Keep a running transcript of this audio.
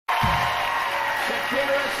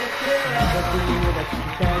Shakira, Shakira.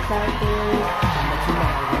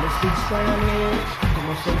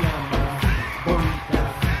 ¿Cómo se llama? Bonita,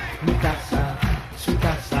 mi casa, su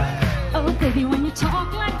casa. Oh, baby, when you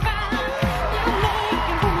talk like that, you make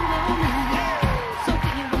a woman go mad. So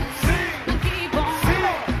keep on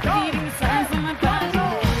reading the signs in my body.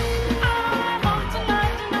 I'm on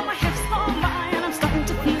tonight, you know my hips don't lie, and I'm starting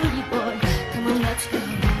to feel you, boy. Come on, let's go,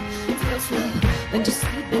 real slow. Then just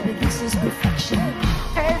see, baby, this is perfection.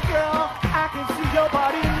 Hey girl, I can see your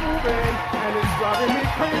body moving, and it's driving me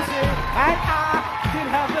crazy. And I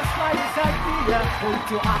didn't have the slightest idea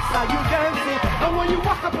until I saw you dancing. And when you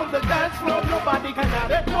walk up on the dance floor, nobody can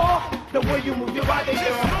ignore the way you move your body,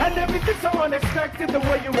 girl. And everything's so unexpected, the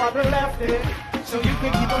way you are left it, so you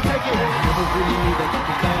can keep on taking it. Never really knew that you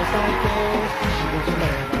could dance like this. She was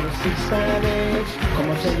American, speak Spanish.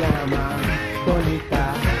 ¿Cómo se llama? Bonita,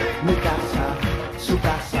 mi casa, su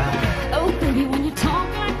casa. Oh, baby, when you talk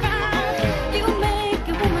like that, you make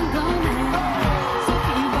a woman go mad. So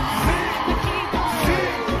keep on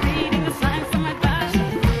reading the signs in my body.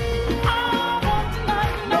 I want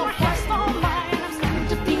tonight, you know my hips don't lie, and I'm starting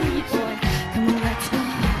to feel you, boy. Come on, let's go,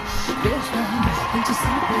 real slow. Don't you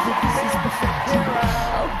see, baby, this is perfection.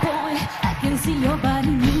 Oh boy, I can see your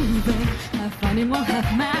body moving. I find it won't have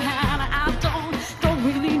my hand. I don't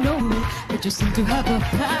really know it, but you seem to have a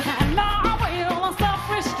plan. No, I will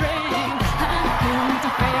self-restraint. I'm going to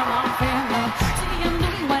fail, I'll fail. See, I'm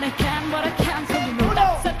doing what I can, so you know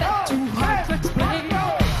that's a bit too hard to explain.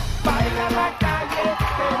 Baila la calle,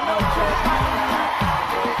 de noche baila la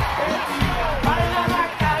calle. Baila la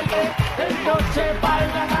calle, de noche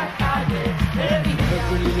baila la calle. Never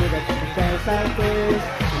really knew that you could dance like this.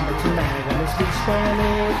 But tonight when I speak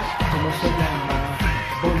Spanish. ¿Cómo se llama?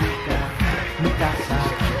 Bonita, mi casa,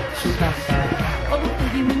 su casa. Oh,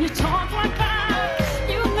 baby, when you talk like that,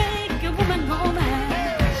 you make a woman go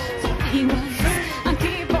mad. So be wise and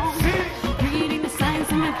keep on reading the signs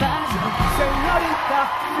in my body. Señorita,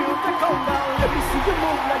 feel the conga. Let me see you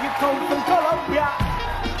move like you come from Colombia.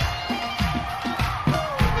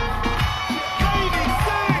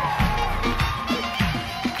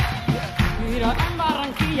 Mira, en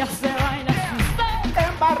Barranquilla se baila así.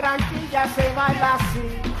 En Barranquilla se baila así.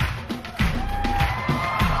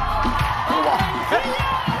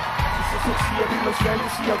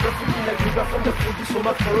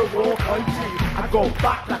 I go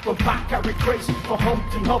back like a back, carry crazy for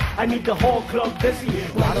Humpty Hump. I need the whole club busy.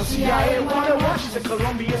 Guado CIA, wanna watch. She's a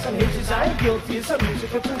Colombians and Haitians. I ain't guilty, it's a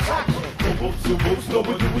musical transaction. No books, no books, no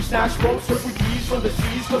we do, we snatch ropes. Refugees from the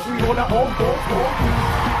seas, cause we own our own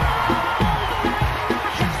boats.